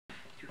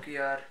क्योंकि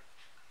यार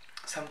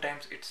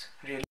sometimes it's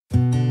really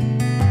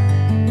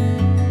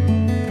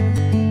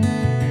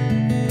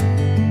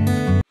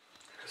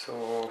so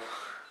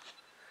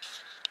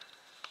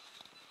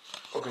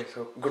okay,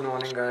 so good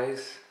morning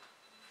guys.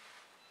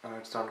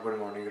 It's not good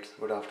morning, it's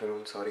good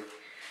afternoon, sorry.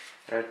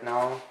 Right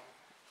now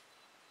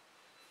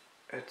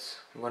it's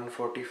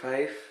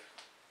 1:45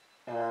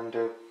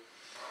 and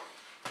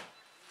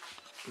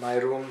my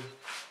room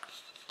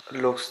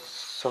looks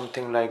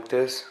something like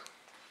this.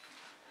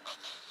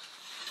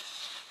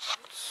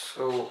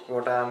 So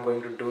what I am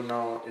going to do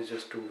now is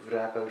just to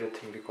wrap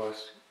everything, because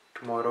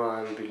tomorrow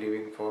I will be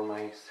leaving for my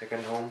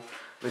second home,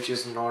 which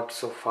is not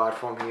so far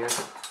from here.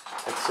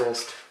 It's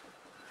just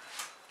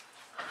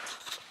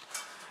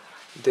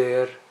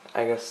there.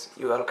 I guess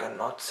you all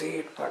cannot see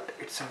it, but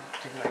it's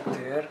something like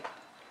there.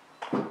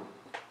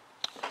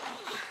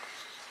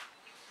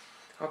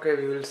 Okay,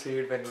 we will see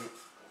it when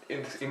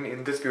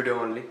in this video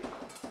only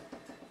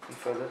and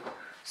further.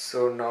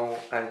 So now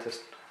I'll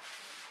just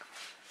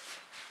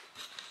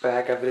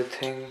pack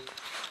everything.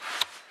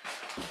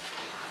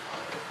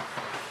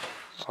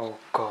 Oh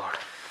god,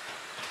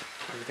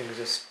 everything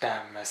is just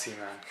damn messy,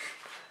 man.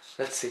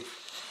 Let's see,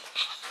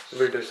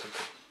 we'll do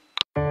something.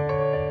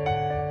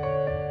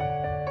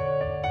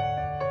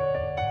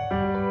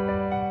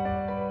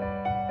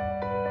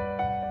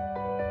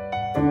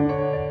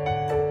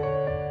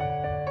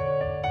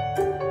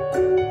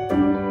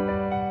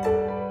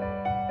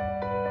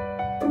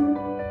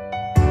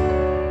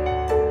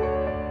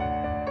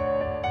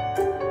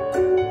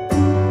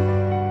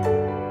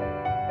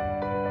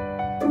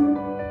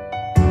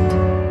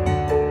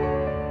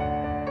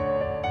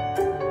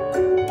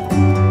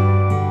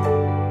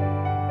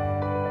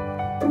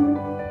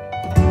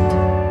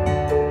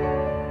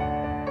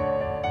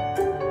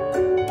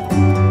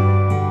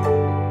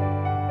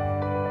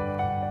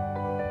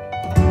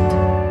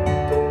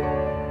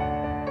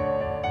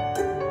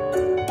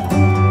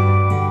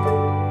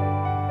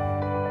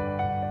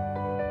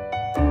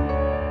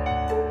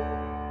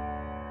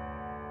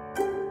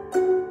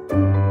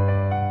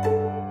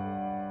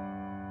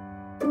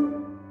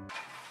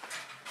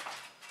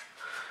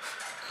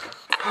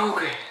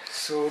 Okay,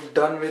 so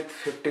done with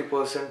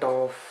 50%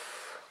 of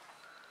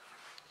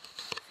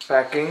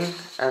packing,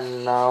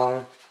 and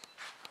now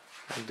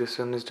this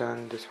one is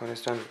done, this one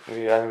is done. I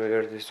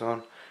wear this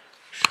one,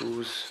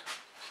 shoes.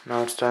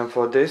 Now it's time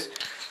for this,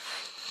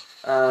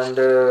 and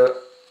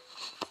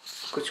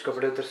कुछ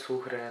कपड़े उधर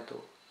सूख रहे हैं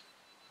तो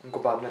उनको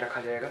बाद में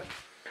रखा जाएगा.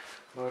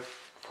 But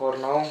for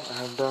now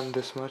I have done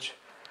this much.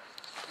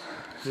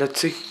 Let's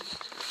see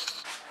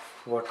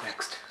what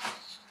next.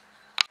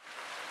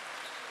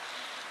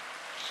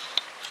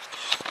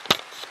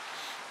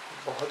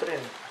 बहुत रेन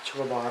अच्छा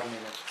वो बाहर नहीं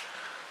है.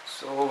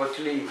 सो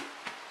एक्चुअली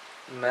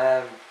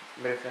मैं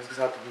मेरे फ्रेंड्स के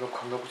साथ हम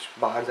लोग कुछ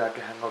बाहर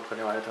जाके हैंग आउट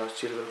करने वाले थे और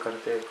चिल विल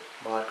करते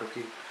बाहर,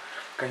 क्योंकि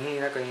कहीं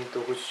ना कहीं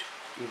तो कुछ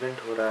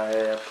इवेंट हो रहा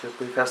है या फिर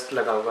कोई फेस्ट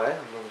लगा हुआ है,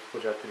 हम लोग उसको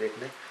जाते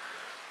देखने.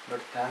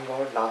 But thank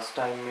God last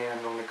time में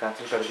हम लोग ने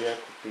कैंसिल कर दिया,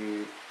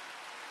 क्योंकि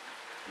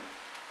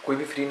कोई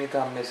भी फ्री नहीं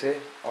था हम में से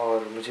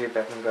और मुझे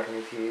पैकिंग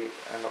करनी थी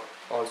and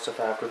all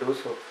stuff I have to do.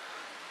 सो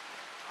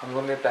हम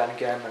लोग ने प्लान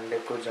किया है मंडे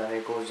को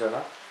जाने को उस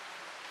जगह.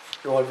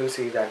 You all will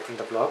see that in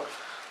the vlog.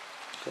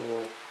 तो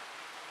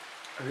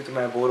अभी तो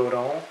मैं बोर हो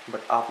रहा हूँ,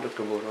 बट आप लोग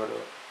तो बोर हो रहे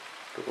हो,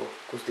 तो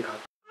कुछ दिखा.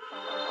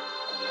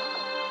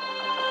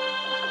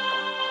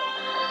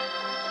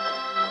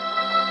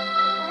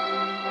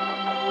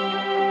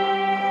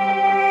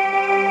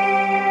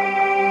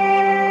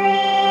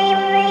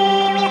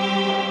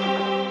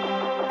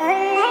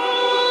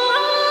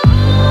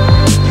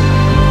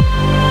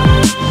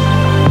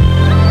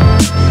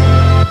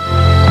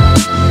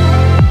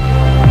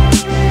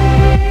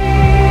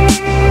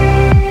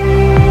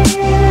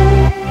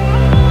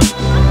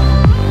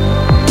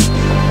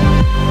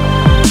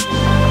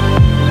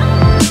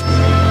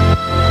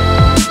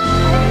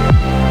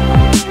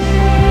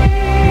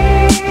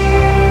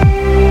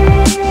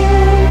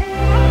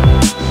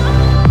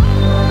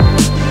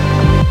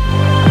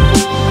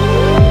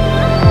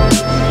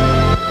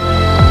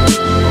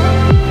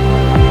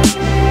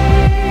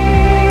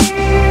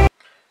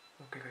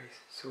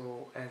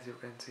 As you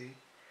can see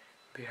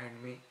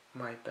behind me,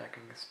 my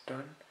packing is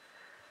done,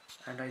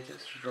 and I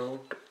just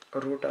wrote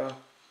a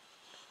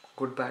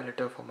goodbye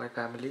letter for my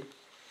family.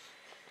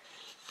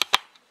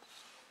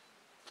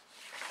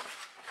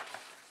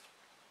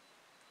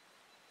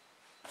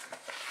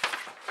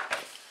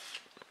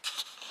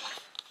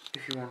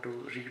 If you want to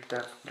read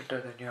that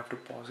letter, then you have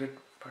to pause it,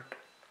 but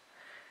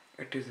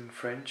it is in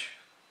French,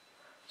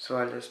 so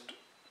I'll just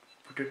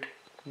put it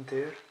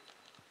there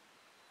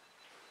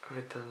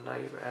with a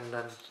knife, and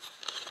then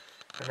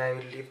when I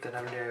will leave the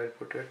family I will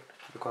put it,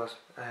 because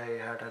I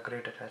had a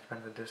great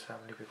attachment with this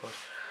family, because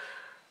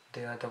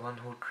they are the one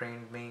who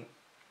trained me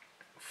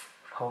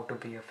how to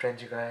be a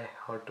French guy,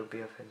 how to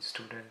be a French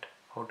student,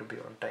 how to be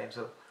on time.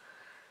 So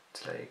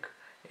it's like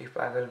if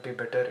I will be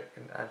better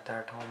at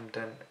that home,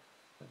 then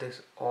the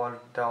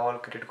all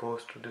credit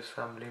goes to this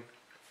family.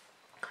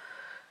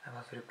 I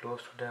was very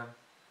close to them.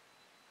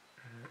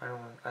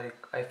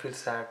 I feel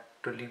sad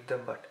to leave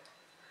them, but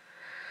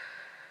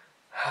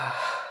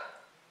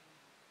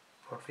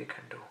what we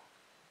can do.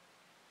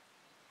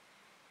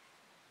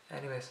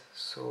 Anyways,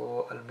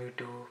 so I'll meet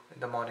you in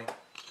the morning.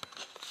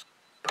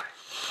 Bye.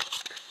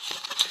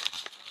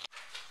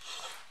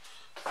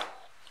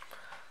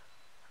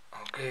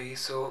 Okay,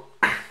 so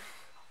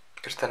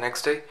it's the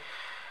next day.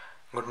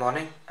 Good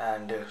morning,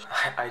 and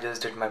I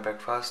just did my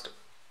breakfast.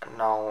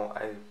 Now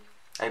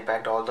I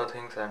packed all the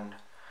things, and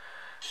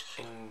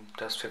in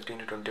just 15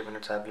 to 20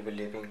 minutes I will be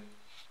leaving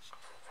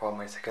for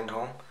my second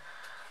home.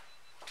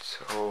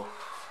 So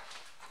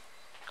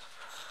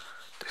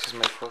this is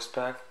my first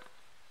bag,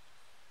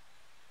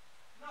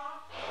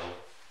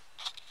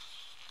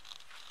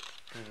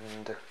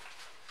 and this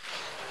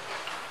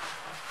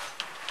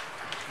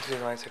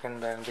is my second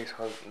bag. These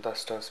are the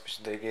stuff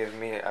which they gave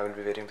me. I will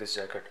be wearing this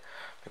jacket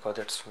because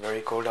it's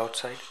very cold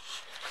outside.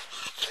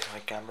 This is my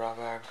camera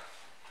bag.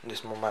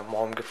 This my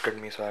mom gifted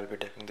me, so I'll be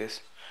taking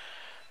this.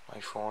 My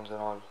phones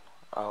and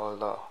all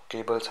the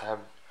cables I have,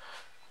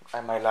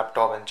 and my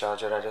laptop and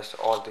charger. I just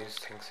all these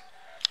things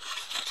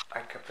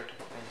I kept it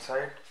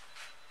inside.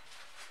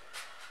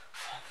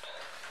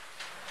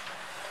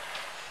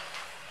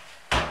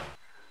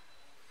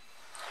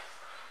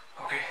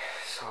 Okay,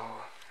 so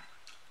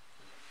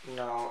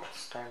now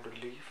it's time to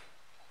leave.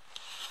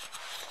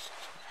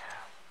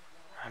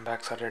 My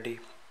bags are ready.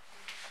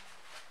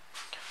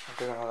 I'm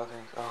taking other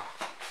things. Oh,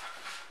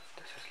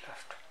 this is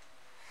left.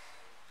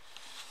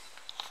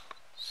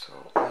 So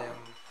I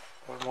am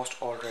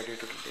almost all ready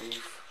to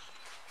leave.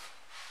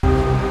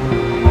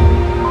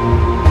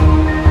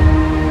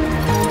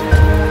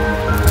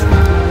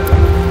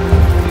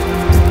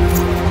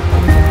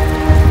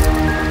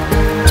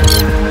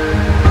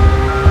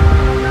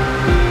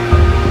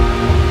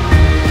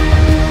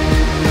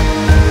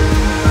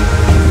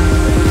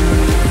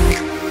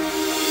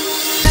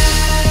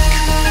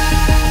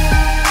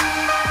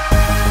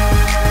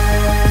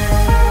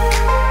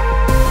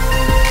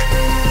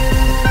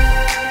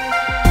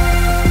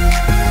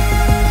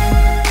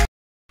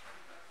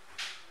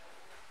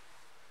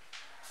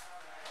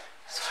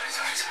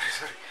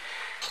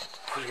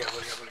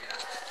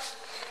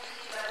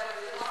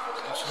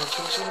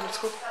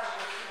 चलो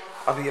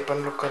अभी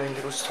अपन लोग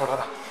करेंगे कुछ थोड़ा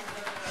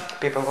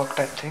paper work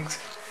type things.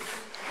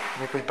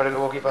 ये कुछ बड़े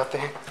लोगों की बातें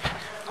हैं,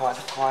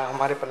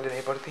 हमारे पल्ले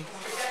नहीं पड़ती।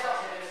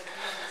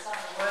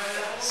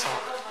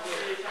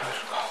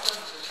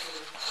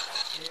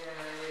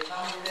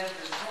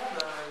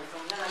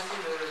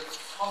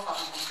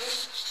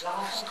 La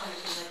rencontre avec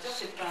les acteurs,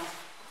 c'est le 15.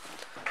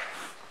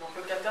 Donc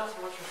le 14,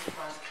 moi je ne suis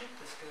pas inscrite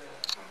parce que...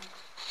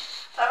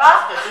 Ça va?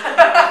 Il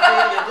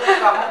y a d'autres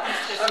parents plus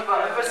stressés. Un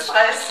peu de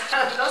stress.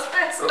 No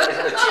stress.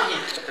 Thierry,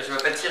 je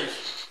m'appelle Thierry.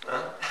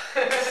 Hein?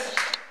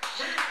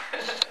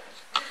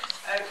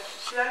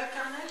 Tu as le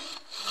carnet?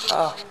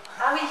 Ah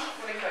Oui,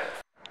 pour l'école.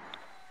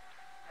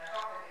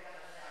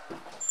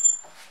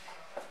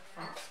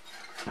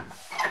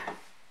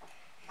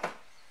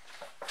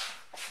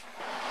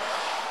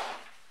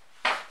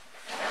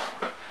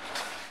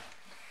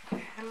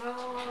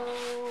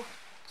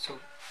 So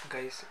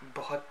guys,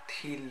 बहुत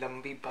ही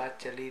लंबी बात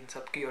चली इन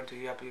सब की, और जो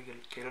ये आप ये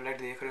येलो लाइट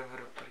देख रहे हो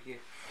मेरे ऊपर, ये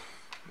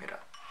मेरा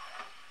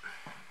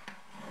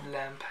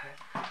लैम्प है।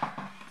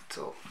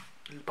 तो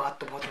बात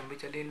तो बहुत लंबी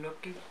चली इन लोग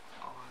की,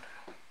 और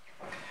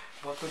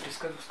बहुत कुछ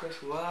डिस्कस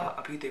हुआ।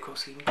 अभी देखो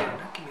सीन क्या है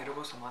ना कि मेरे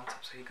को सामान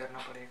सब सही करना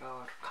पड़ेगा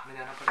और खाने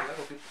जाना पड़ेगा,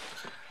 क्योंकि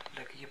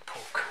लगी है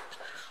भूख,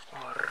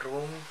 और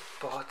रूम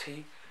बहुत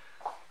ही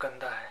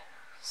गंदा है।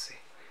 से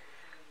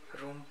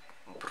रूम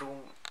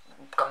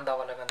गंदा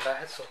वाला गंदा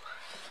है। सो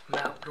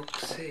मैं आप लोग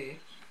से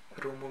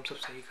रूम सब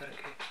सही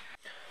करके,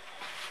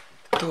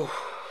 तो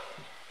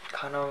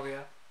खाना हो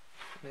गया,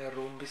 मेरा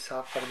रूम भी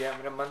साफ़ कर दिया।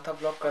 मेरा मन था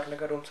ब्लॉग करने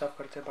का रूम साफ़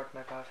करते, बट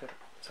मैं कहा फिर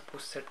सब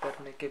कुछ सेट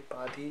करने के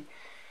बाद ही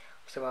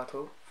उससे बात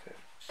हो। फिर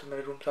तो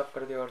मैंने रूम साफ़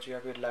कर दिया। और जो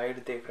अभी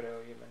लाइट देख रहे हो,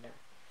 ये मैंने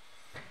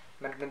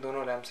अपने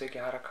दोनों लैम्प से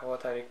यहाँ रखा हुआ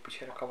था, एक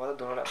पीछे रखा हुआ था,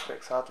 दोनों लैम्प को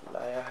एक साथ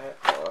लाया है।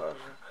 और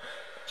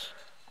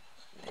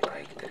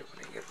भाई तेरे को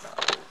नहीं गिरना,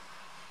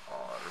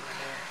 और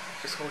मैंने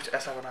इसको कुछ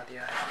ऐसा बना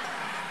दिया है।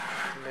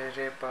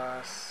 मेरे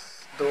पास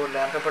 2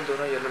 लैम्प है, पर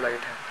दोनों येलो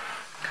लाइट है।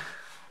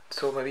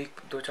 सो मैं भी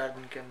 2-4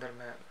 दिन के अंदर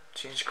मैं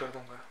चेंज कर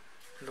दूंगा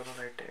दोनों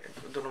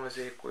लाइटें। दोनों में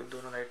से कोई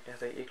दोनों लाइट नहीं,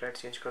 ऐसा एक लाइट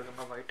चेंज कर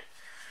दूंगा वाइट।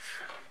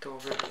 तो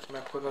फिर मैं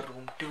आपको एक बार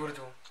रूम टूर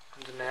दूँ।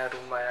 जो नया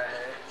रूम आया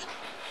है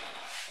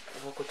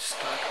वो कुछ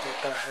स्टार्ट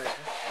होता है,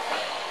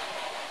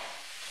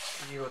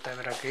 ये होता है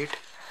मेरा गेट।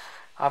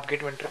 आप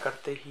गेट में एंटर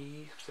करते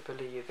ही सबसे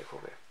पहले ये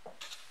देखोगे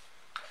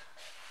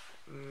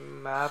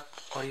मैप,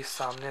 और ये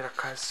सामने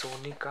रखा है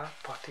सोनी का,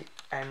 बहुत ही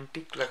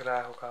एंटीक लग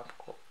रहा होगा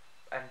आपको।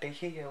 एंटीक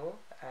ही है वो,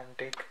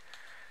 antique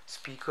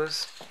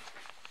speakers.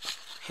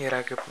 Here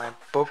I keep my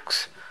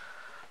books,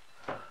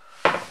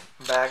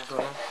 bag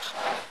दोनों,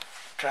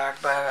 ट्रैक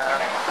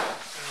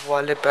बैग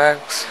वाले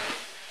बैग्स,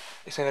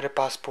 इसमें मेरे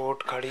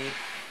पासपोर्ट, घड़ी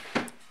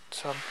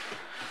सब।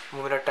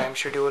 वो मेरा टाइम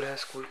शेड्यूल है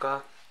स्कूल का,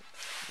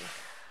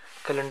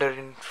 कैलेंडर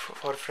इन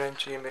फॉर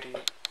फ्रेंच। ये मेरी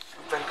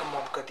वेलकम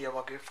मॉम का दिया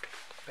हुआ गिफ्ट,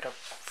 मेरा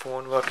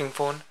फ़ोन, वर्किंग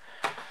फ़ोन,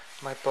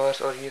 माई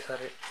पर्स और ये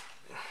सारे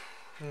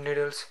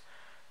नीडल्स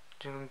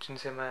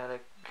जिनसे मैं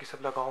लाइक ये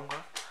सब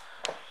लगाऊंगा।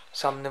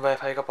 सामने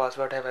वाईफाई का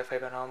पासवर्ड है, वाईफाई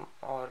का नाम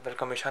और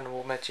वेलकमेशन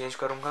वो मैं चेंज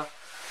करूँगा।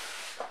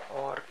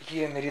 और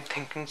ये मेरी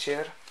थिंकिंग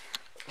चेयर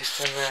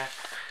जिसमें मैं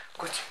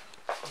कुछ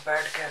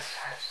बैठ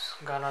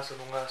के गाना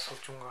सुनूंगा,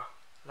 सोचूंगा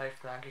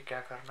लाइफ में आगे क्या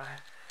करना है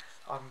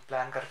और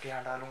प्लान करके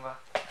यहाँ डालूंगा।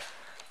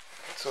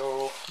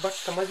 बट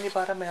समझ नहीं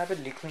पा रहा मैं यहाँ पे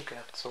लिखूँ क्या।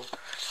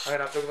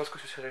 अगर आप लोगों के पास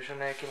कुछ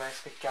सजेशन है कि मैं इस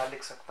पर क्या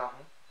लिख सकता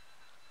हूँ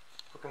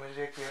क्योंकि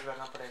मुझे क्लियर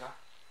करना पड़ेगा।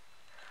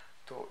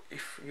 तो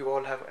if you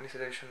all have any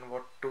suggestion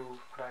what to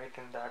right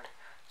in that,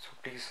 so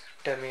please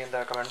tell me in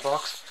the comment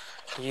box.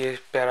 ये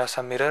प्यारा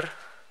सा मिरर,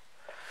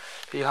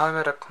 यहाँ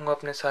मैं रखूँगा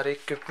अपने सारे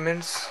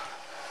इक्विपमेंट्स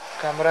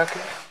कैमरा के,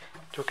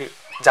 जो कि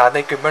ज़्यादा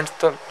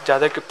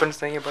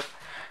इक्विपमेंट्स नहीं है but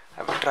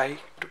I will try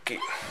to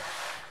keep.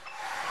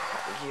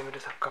 ये मेरे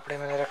सब कपड़े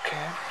मैंने रखे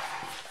हैं।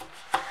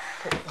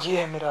 ये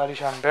है मेरा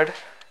आलीशान बेड,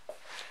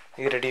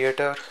 ये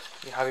रेडिएटर,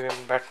 यहाँ भी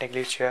बैठने के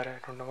लिए चेयर है,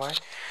 डोंट नो व्हाई।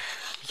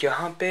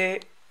 यहाँ पे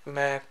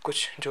मैं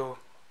कुछ जो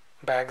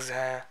बैग्स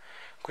हैं,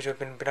 कुछ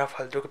बिना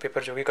फालतू के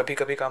पेपर जो कि कभी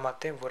कभी काम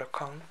आते हैं वो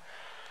रखा हूँ।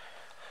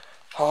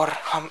 और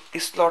हम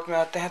इस स्लॉट में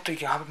आते हैं तो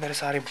यहाँ पे मेरे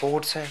सारे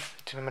बोर्ड्स हैं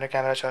जिनमें मैंने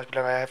कैमरा चार्ज पे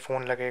लगाया है,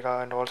 फ़ोन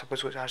लगेगा एंड ऑल सब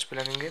कुछ चार्ज पे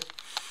लगेंगे।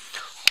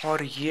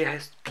 और ये है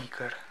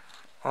स्पीकर,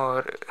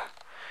 और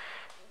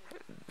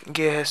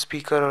ये है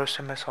स्पीकर और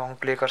उससे मैं सॉन्ग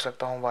प्ले कर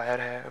सकता हूँ।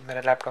 वायर है,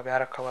 मेरा लैपटॉप यहाँ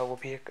रखा हुआ है, वो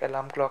भी एक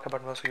अलार्म क्लॉक है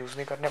बट मैं उसे यूज़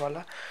नहीं करने वाला।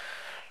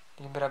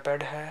 ये मेरा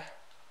बेड है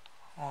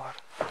और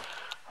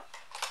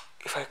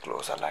if I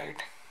close a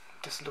light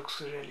this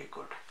looks really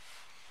good,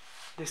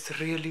 this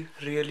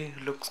really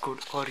looks good.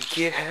 और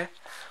ये है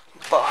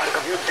बाहर का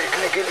व्यू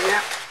देखने के लिए।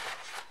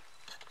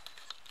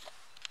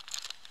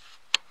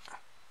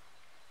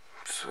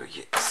 सो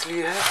ये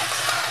इसलिए है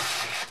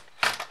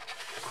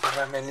पर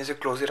मैं मेनली से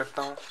क्लोज ही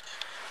रखता हूँ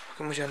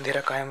क्योंकि मुझे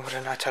अंधेरा कायम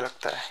रहना अच्छा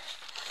लगता है।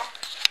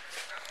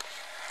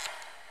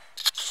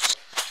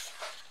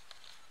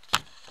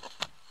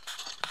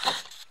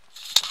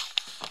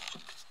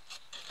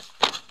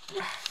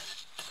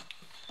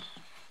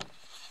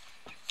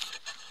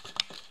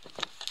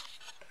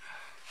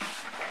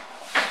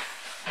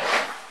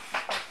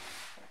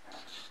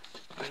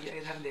 भैया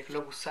इधर देख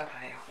लो, गुस्सा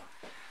खाए हो।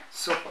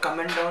 So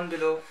comment down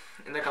below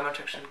in the comment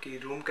section की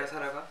रूम कैसा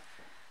लगा,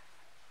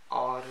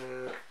 और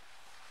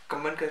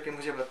कमेंट करके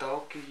मुझे बताओ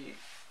कि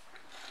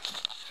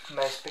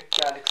मैं इस पर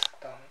क्या लिख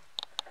सकता हूँ।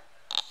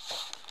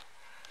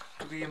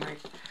 क्योंकि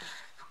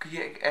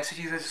ये एक ऐसी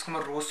चीज़ है जिसको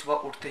मैं रोज़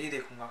सुबह उठते ही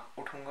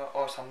उठूँगा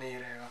और सामने ये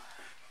रहेगा।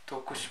 तो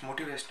कुछ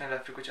मोटिवेशनल या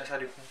फिर कुछ ऐसा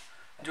लिखूँ,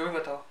 जो भी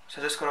बताओ,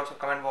 सजेस्ट करो,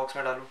 कमेंट बॉक्स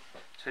में डालो,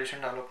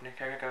 सजेशन डालो अपने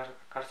क्या क्या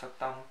कर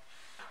सकता हूँ।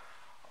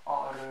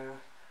 और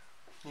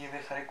ये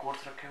मेरे सारे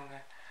कोड्स रखे हुए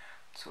हैं।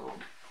 So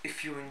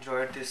if you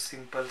enjoyed this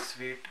simple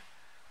sweet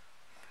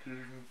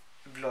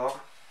vlog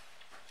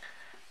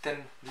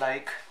then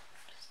like,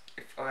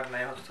 अगर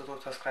नए हो तो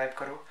सब्सक्राइब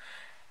करो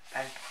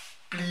एंड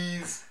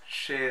प्लीज़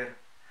शेयर।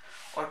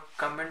 और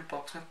कमेंट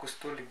बॉक्स में कुछ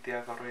तो लिख दिया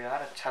करो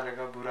यार, अच्छा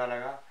लगा बुरा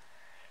लगा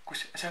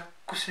कुछ, अच्छा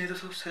कुछ नहीं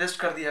तो सजेस्ट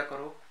कर दिया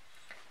करो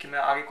कि मैं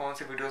आगे कौन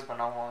से वीडियोस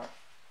बनाऊँगा।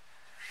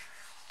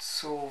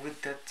 So with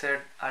that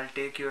said I will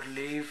take your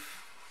leave,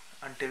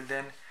 until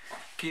then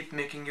keep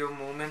making your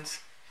moments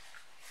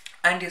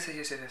and yes let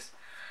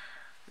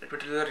me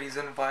tell you the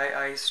reason why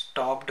I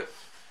stopped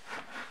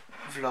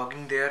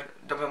vlogging there।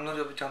 जब हम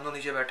लोग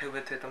नीचे बैठे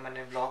हुए थे तो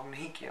मैंने vlog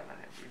नहीं किया,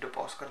 मैंने वीडियो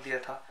पॉज कर दिया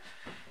था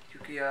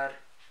क्योंकि यार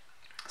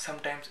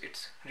sometimes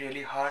it's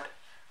really hard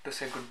to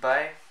say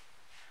goodbye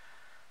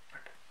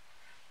but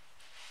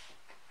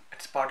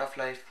it's part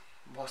of life।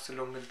 बहुत से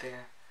लोग मिलते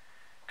हैं,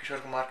 किशोर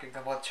कुमार के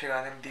एकदम बहुत अच्छे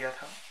गाने में दिया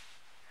था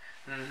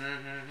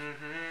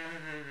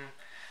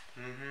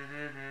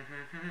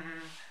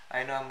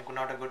I know I'm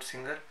not a good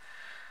singer,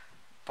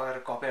 पर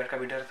कॉपीराइट का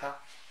भी डर था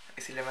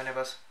इसीलिए मैंने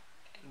बस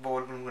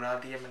बोल गुनगुना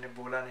दिया, मैंने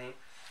बोला नहीं।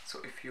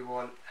 So if you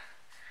all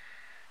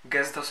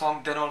guess the song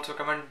then also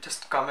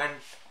just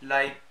comment,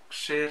 like,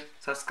 share,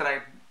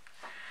 subscribe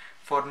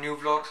for new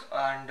vlogs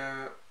and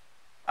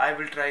I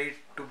will try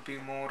to be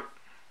more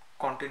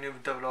continue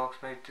with the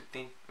vlogs। मैं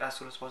जितनी as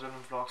soon as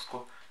possible vlogs को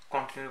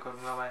continue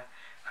करूँगा। मैं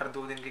हर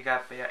 2 दिन के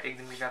gap पे या 1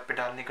 दिन के गैप पे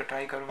डालने का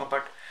ट्राई करूँगा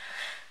बट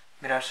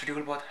मेरा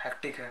शेड्यूल बहुत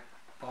हेक्टिक है,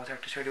 बहुत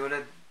हेक्टिक शेड्यूल है।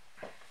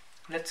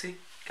 लेट्स सी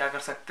क्या कर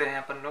सकते हैं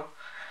अपन लोग।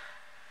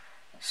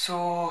 So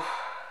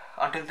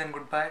until then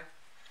good bye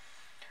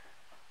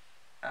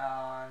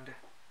and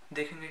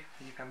देखेंगे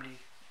ये फैमिली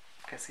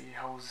कैसी है,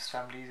 how this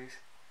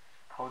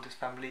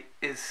family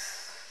is.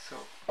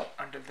 So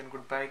until then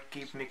good bye,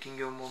 keep making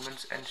your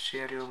moments and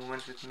share your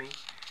moments with me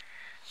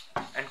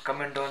and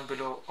comment down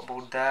below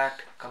about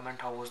that,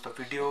 comment how was the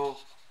video,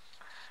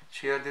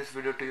 share this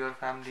video to your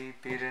family,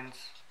 parents,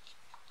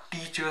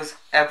 teachers,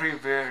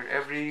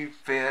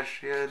 everywhere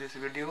share this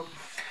video.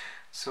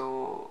 So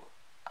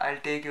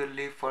I'll take your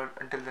leave for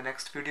until the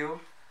next video.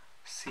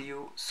 See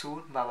you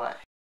soon, bye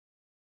bye.